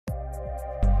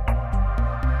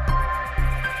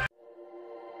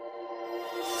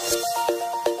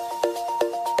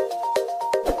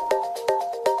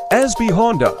SB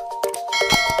Honda.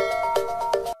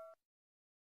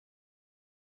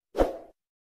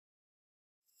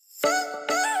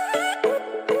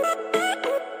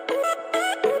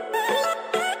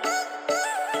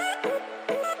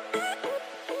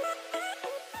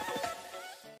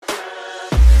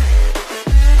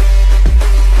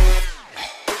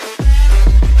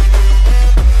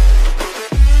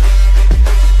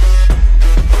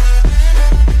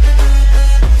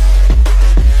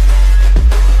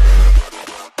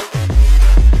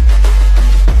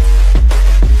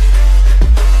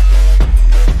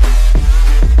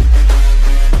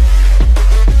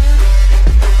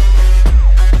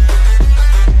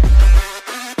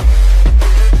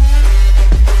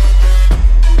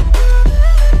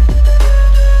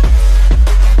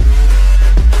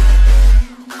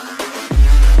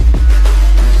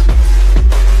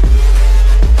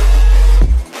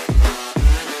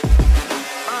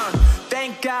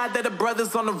 That the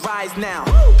brothers on the rise now.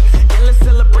 Endless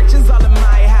celebrations all in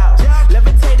my house.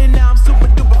 Levitating now, I'm super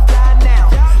duper fly now.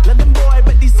 London boy,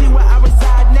 but DC where I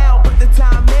reside now. Put the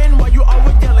time in while you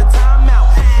always yelling time out.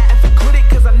 And for quit it,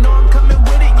 cause I know I'm coming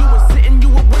with it. You were sitting, you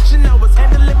were wishing I was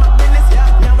handling my business.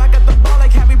 Now I got the ball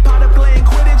like Harry Potter playing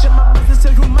Quidditch. And my business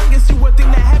is humongous, you would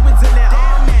think that happens in it.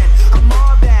 Damn man, I'm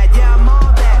all that, yeah, I'm all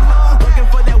that. Working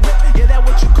for that whip, yeah, that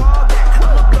what you call that.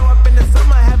 I'ma blow up in the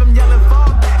summer, have them yelling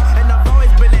fall back. And I've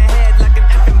always been ahead like an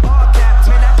effing ball cap.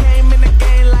 Man, I came in the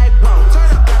game like, whoa.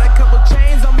 Got a couple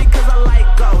chains on me cause I like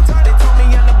gold. They told me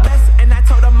I'm the best and I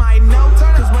told them I know.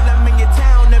 Cause when I'm in your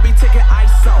town, every ticket I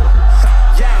sold.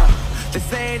 Yeah, they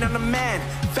saying I'm the man.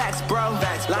 Facts, bro.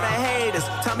 Facts, lot of haters.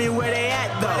 Tell me where they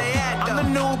at though. I'm the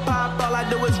new pop, all I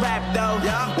do is rap though.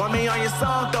 Want me on your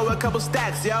song, throw a couple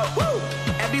stacks, yo. Woo.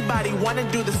 Everybody wanna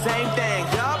do the same thing.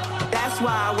 That's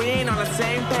why we ain't on the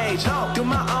same page. Do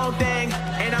my own thing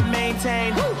and I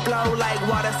maintain. Flow like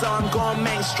water, so I'm going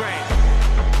mainstream.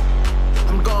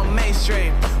 I'm going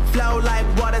mainstream. Flow like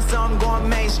water, so I'm going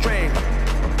mainstream.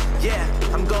 Yeah,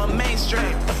 I'm going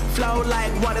mainstream. Flow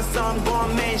like water, so I'm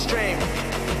going mainstream.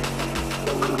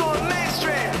 I'm going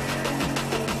mainstream.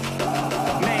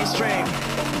 Mainstream.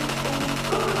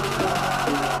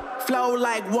 Flow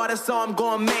like water, so I'm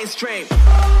going mainstream.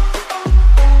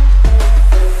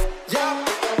 Yeah.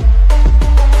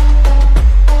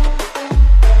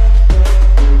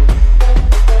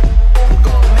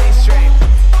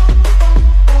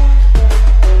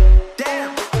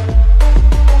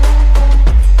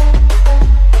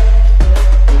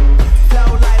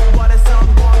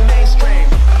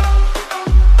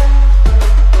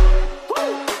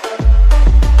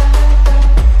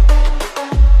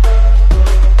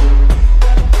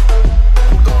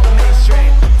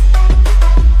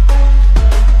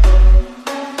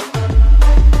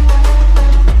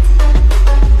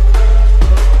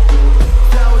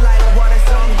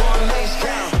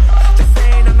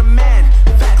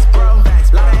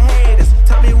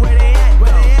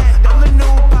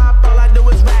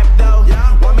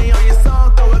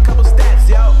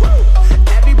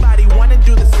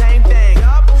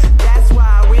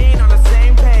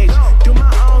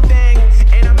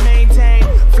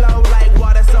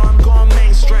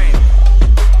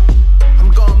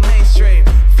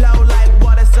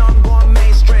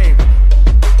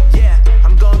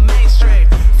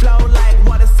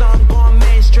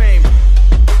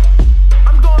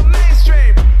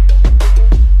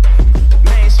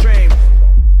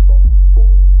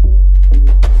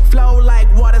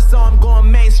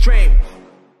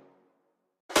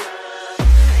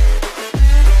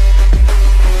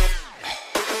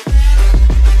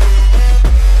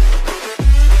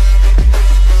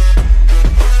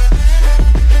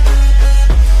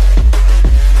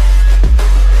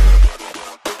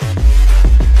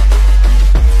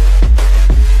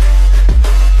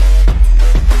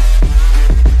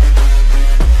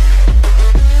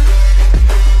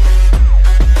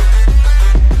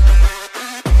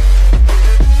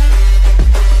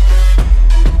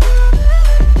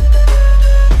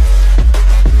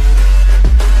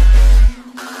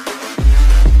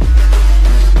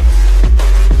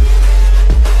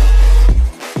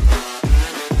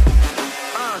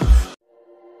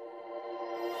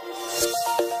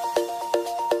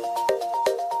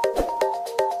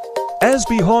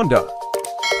 SB Honda.